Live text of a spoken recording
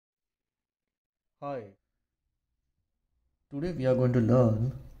Hi, today we are going to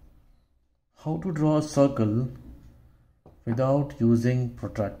learn how to draw a circle without using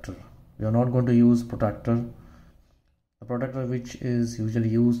protractor. We are not going to use protractor, the protractor which is usually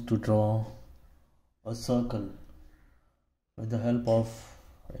used to draw a circle with the help of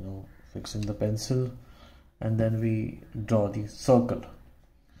fixing the pencil, and then we draw the circle.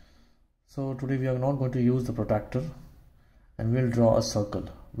 So today we are not going to use the protractor and we'll draw a circle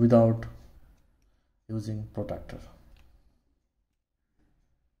without using protractor.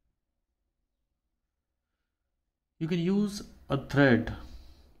 You can use a thread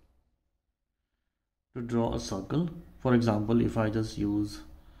to draw a circle. For example, if I just use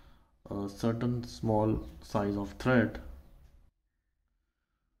a certain small size of thread,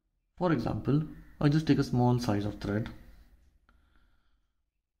 for example, I just take a small size of thread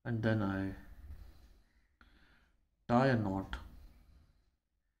and then I tie a knot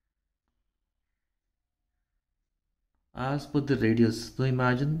as per the radius. So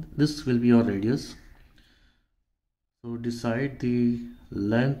imagine this will be your radius. So decide the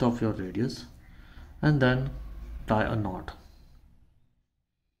length of your radius and then tie a knot.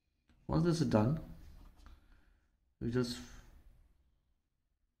 Once this is done, you just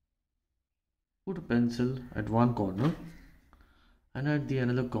put a pencil at one corner, and at the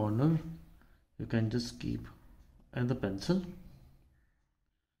another corner you can just keep the pencil,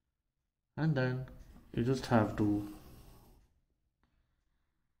 and then you just have to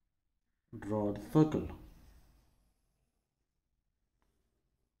draw the circle.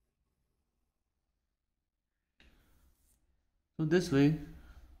 So this way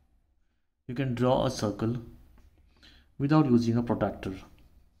you can draw a circle without using a protractor.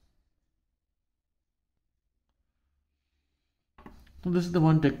 So this is the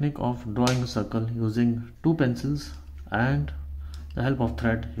one technique of drawing a circle. Using two pencils and the help of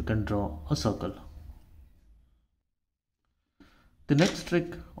thread, you can draw a circle. The next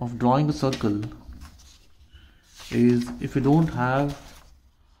trick of drawing a circle is, if you don't have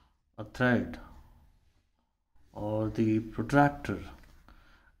a thread or the protractor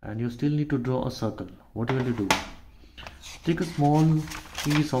and you still need to draw a circle, what will you do? Take a small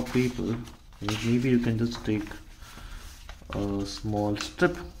piece of paper. Maybe you can just take a small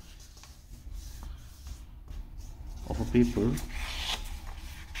strip of a paper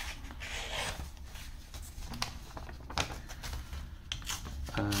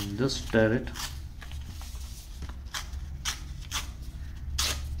and just tear it.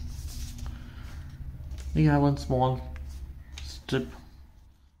 You have one small strip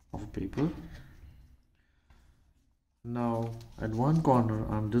of paper. Now at one corner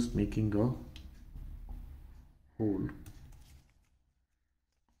I'm just making a hole,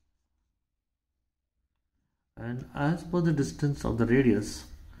 and as per the distance of the radius,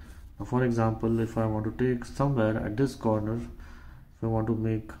 for example, if I want to take somewhere at this corner, if I want to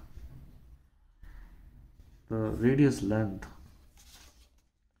make the radius length,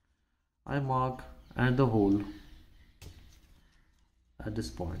 I mark at the hole at this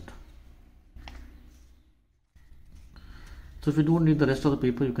point. So if you don't need the rest of the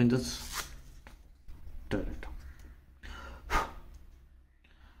paper, you can just tear it.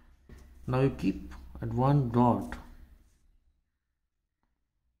 Now you keep at one dot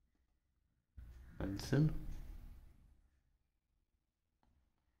pencil,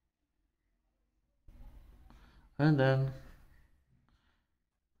 and then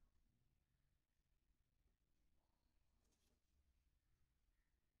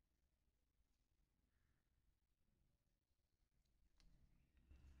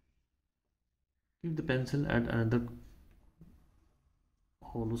keep the pencil at another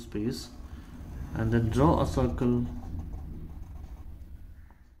hollow space and then draw a circle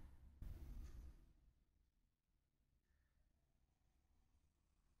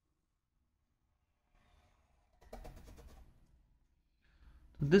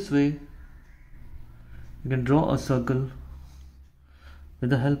this way. You can draw a circle with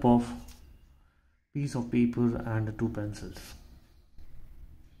the help of piece of paper and two pencils.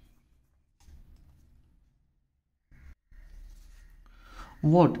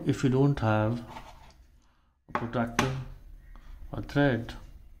 What if you don't have a protractor, a thread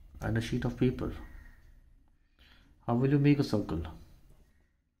and a sheet of paper? How will you make a circle?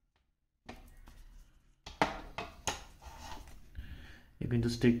 You can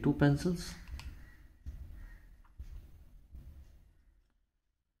just take two pencils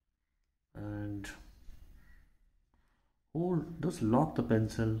and just lock the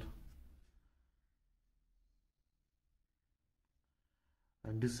pencil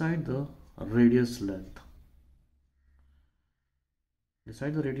and decide the radius length.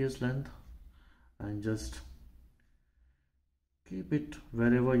 and just keep it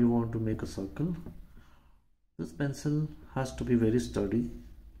wherever you want to make a circle. This pencil has to be very sturdy,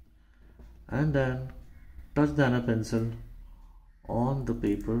 and then touch the other pencil on the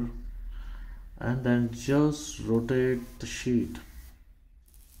paper and then just rotate the sheet.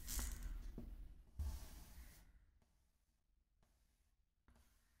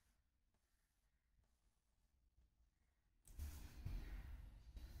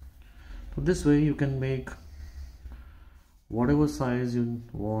 So this way you can make whatever size you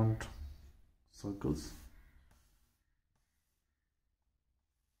want circles.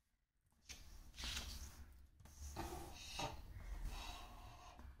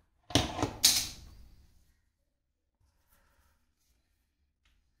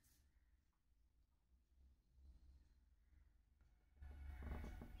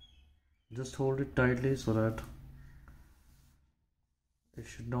 Just hold it tightly so that it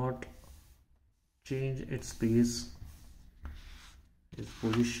should not change its space, its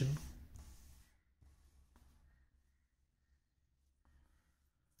position.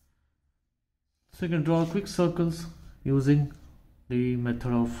 So you can draw quick circles using the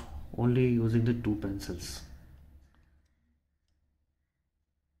method of only using the two pencils.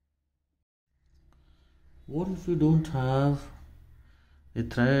 What if you don't have the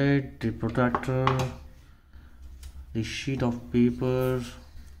thread, the protractor, the sheet of paper,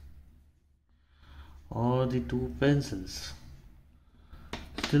 or the two pencils?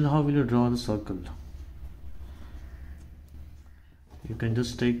 Still, how will you draw the circle? You can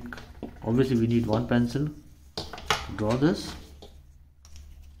just take, obviously we need one pencil to draw this.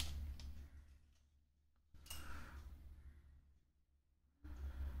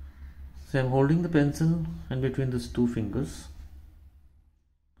 So I'm holding the pencil in between these two fingers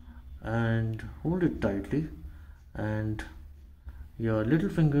and hold it tightly, and your little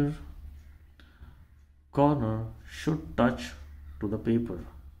finger corner should touch to the paper.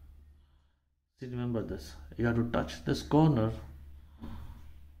 See, remember this, you have to touch this corner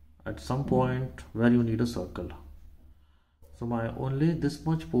at some point where you need a circle. So my only this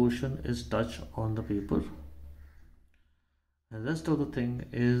much portion is touch on the paper, and the rest of the thing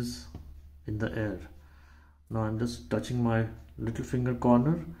is in the air. Now I'm just touching my little finger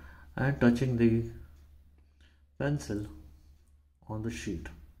corner and touching the pencil on the sheet,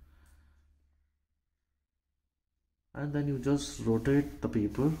 and then you just rotate the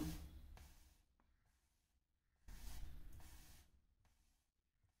paper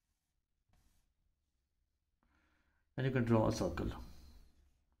and you can draw a circle.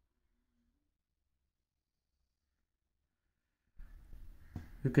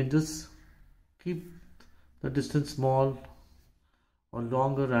 You can just keep the distance small or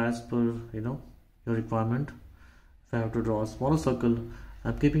longer as per your requirement. If I have to draw a smaller circle,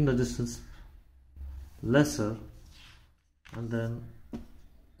 I'm keeping the distance lesser, and then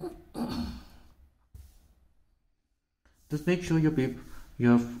just make sure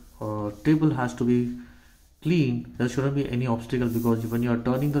your table has to be clean. There shouldn't be any obstacle, because when you are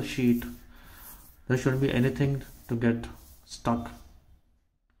turning the sheet, there shouldn't be anything to get stuck.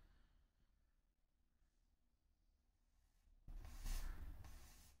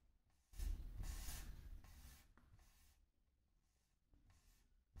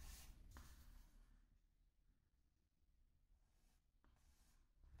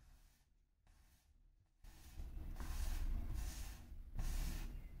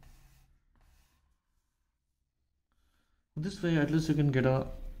 This way at least you can get a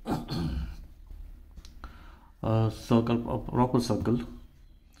circle, a proper circle,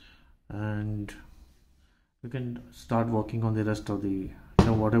 and you can start working on the rest of the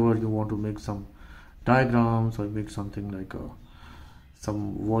whatever you want to make, some diagrams or make something like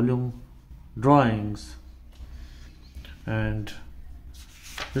some volume drawings, and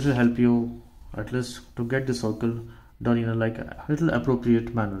this will help you at least to get the circle done in a little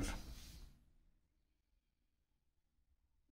appropriate manner.